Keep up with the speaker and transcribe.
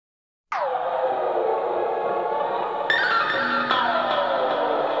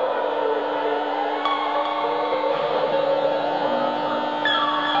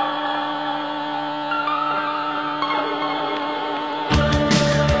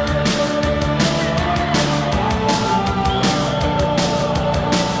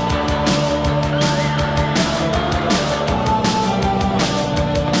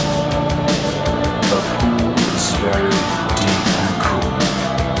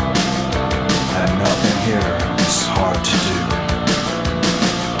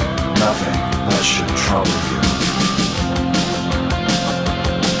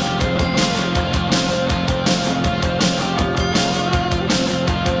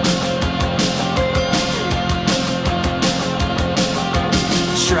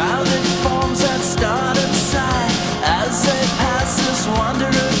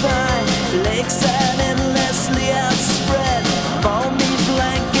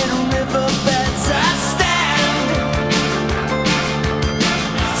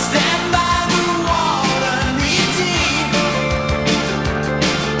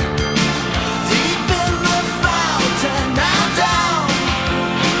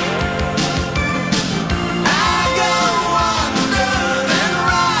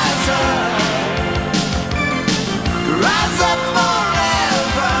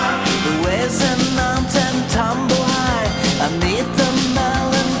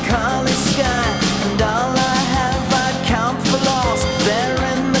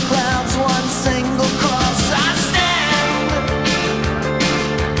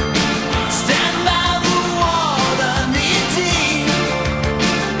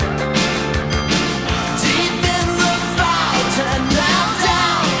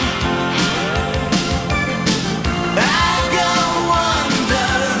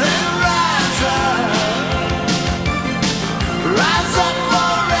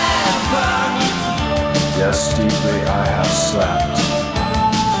Yes, deeply I have slept.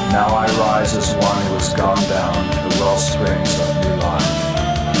 Now I rise as one who has gone down to the well springs of new life.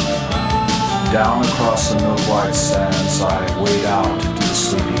 Down across the milk-white sands I wade out to the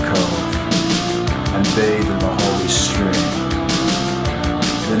sleepy cove and bathe in the holy stream.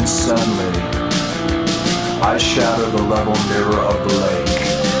 Then suddenly I shadow the level mirror of the lake